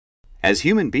As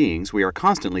human beings, we are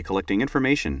constantly collecting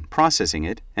information, processing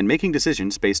it, and making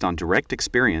decisions based on direct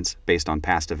experience based on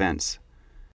past events.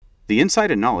 The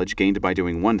insight and knowledge gained by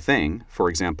doing one thing, for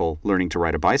example, learning to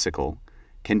ride a bicycle,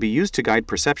 can be used to guide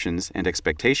perceptions and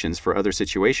expectations for other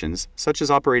situations, such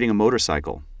as operating a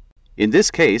motorcycle. In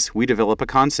this case, we develop a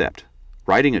concept,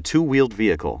 riding a two-wheeled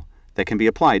vehicle, that can be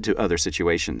applied to other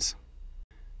situations.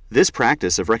 This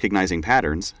practice of recognizing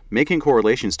patterns, making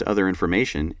correlations to other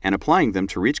information, and applying them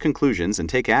to reach conclusions and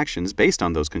take actions based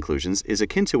on those conclusions is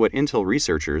akin to what Intel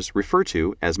researchers refer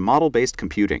to as model-based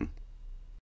computing.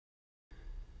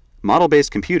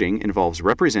 Model-based computing involves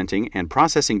representing and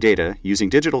processing data using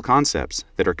digital concepts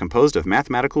that are composed of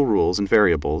mathematical rules and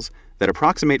variables that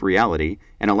approximate reality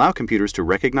and allow computers to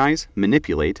recognize,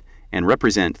 manipulate, and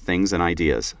represent things and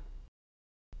ideas.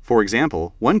 For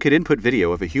example, one could input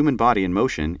video of a human body in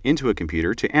motion into a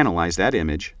computer to analyze that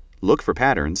image, look for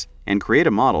patterns, and create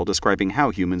a model describing how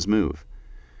humans move.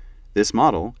 This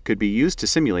model could be used to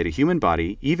simulate a human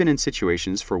body even in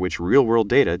situations for which real-world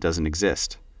data doesn't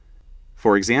exist.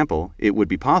 For example, it would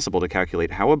be possible to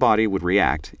calculate how a body would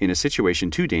react in a situation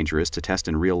too dangerous to test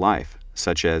in real life,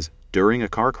 such as during a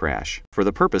car crash, for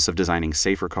the purpose of designing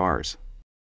safer cars.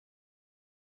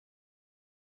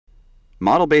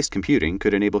 Model-based computing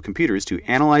could enable computers to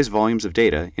analyze volumes of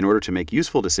data in order to make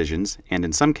useful decisions and,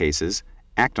 in some cases,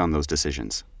 act on those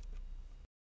decisions.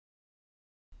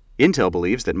 Intel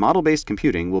believes that model-based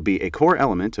computing will be a core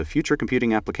element of future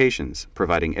computing applications,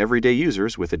 providing everyday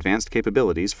users with advanced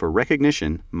capabilities for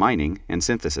recognition, mining, and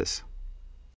synthesis.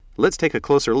 Let's take a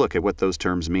closer look at what those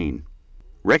terms mean.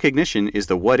 Recognition is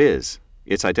the what is.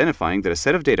 It's identifying that a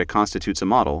set of data constitutes a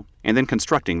model and then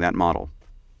constructing that model.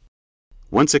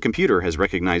 Once a computer has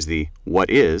recognized the what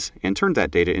is and turned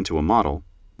that data into a model,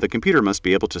 the computer must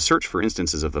be able to search for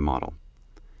instances of the model.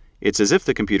 It's as if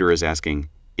the computer is asking,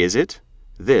 is it?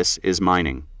 This is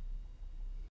mining.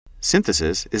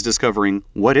 Synthesis is discovering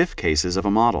what-if cases of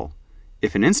a model.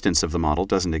 If an instance of the model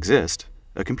doesn't exist,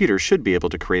 a computer should be able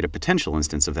to create a potential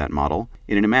instance of that model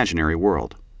in an imaginary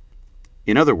world.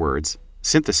 In other words,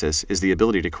 synthesis is the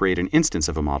ability to create an instance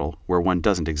of a model where one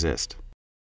doesn't exist.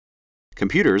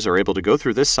 Computers are able to go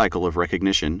through this cycle of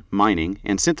recognition, mining,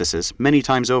 and synthesis many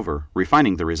times over,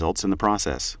 refining the results in the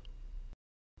process.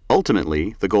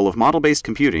 Ultimately, the goal of model-based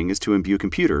computing is to imbue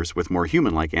computers with more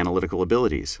human-like analytical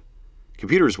abilities.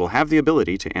 Computers will have the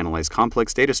ability to analyze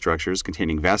complex data structures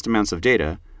containing vast amounts of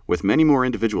data with many more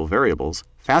individual variables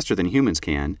faster than humans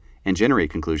can and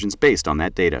generate conclusions based on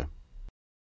that data.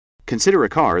 Consider a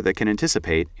car that can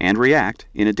anticipate and react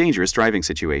in a dangerous driving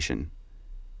situation.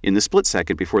 In the split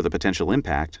second before the potential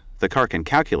impact, the car can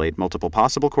calculate multiple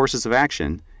possible courses of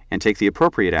action and take the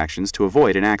appropriate actions to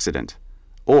avoid an accident,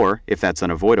 or, if that's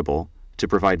unavoidable, to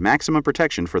provide maximum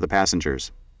protection for the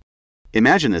passengers.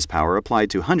 Imagine this power applied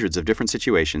to hundreds of different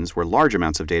situations where large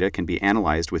amounts of data can be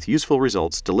analyzed with useful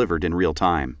results delivered in real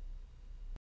time.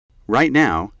 Right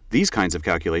now, these kinds of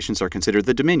calculations are considered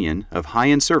the dominion of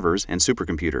high-end servers and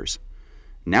supercomputers.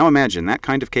 Now imagine that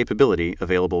kind of capability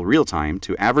available real-time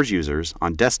to average users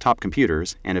on desktop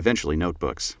computers and eventually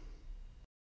notebooks.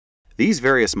 These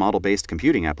various model-based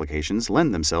computing applications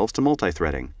lend themselves to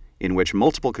multithreading, in which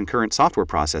multiple concurrent software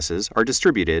processes are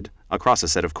distributed across a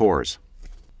set of cores.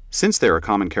 Since there are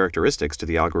common characteristics to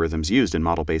the algorithms used in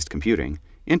model-based computing,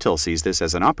 Intel sees this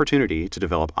as an opportunity to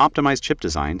develop optimized chip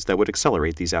designs that would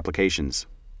accelerate these applications.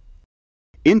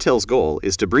 Intel's goal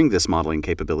is to bring this modeling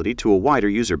capability to a wider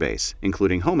user base,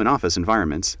 including home and office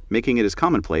environments, making it as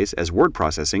commonplace as word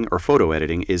processing or photo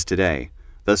editing is today,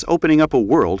 thus opening up a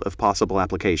world of possible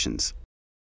applications.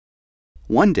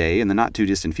 One day in the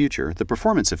not-too-distant future, the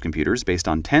performance of computers based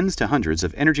on tens to hundreds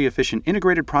of energy-efficient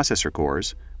integrated processor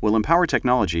cores will empower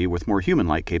technology with more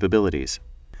human-like capabilities.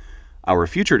 Our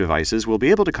future devices will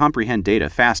be able to comprehend data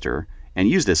faster and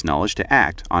use this knowledge to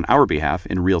act on our behalf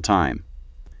in real time.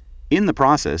 In the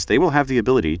process, they will have the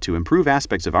ability to improve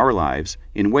aspects of our lives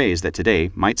in ways that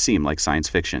today might seem like science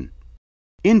fiction.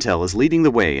 Intel is leading the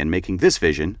way in making this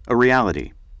vision a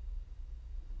reality.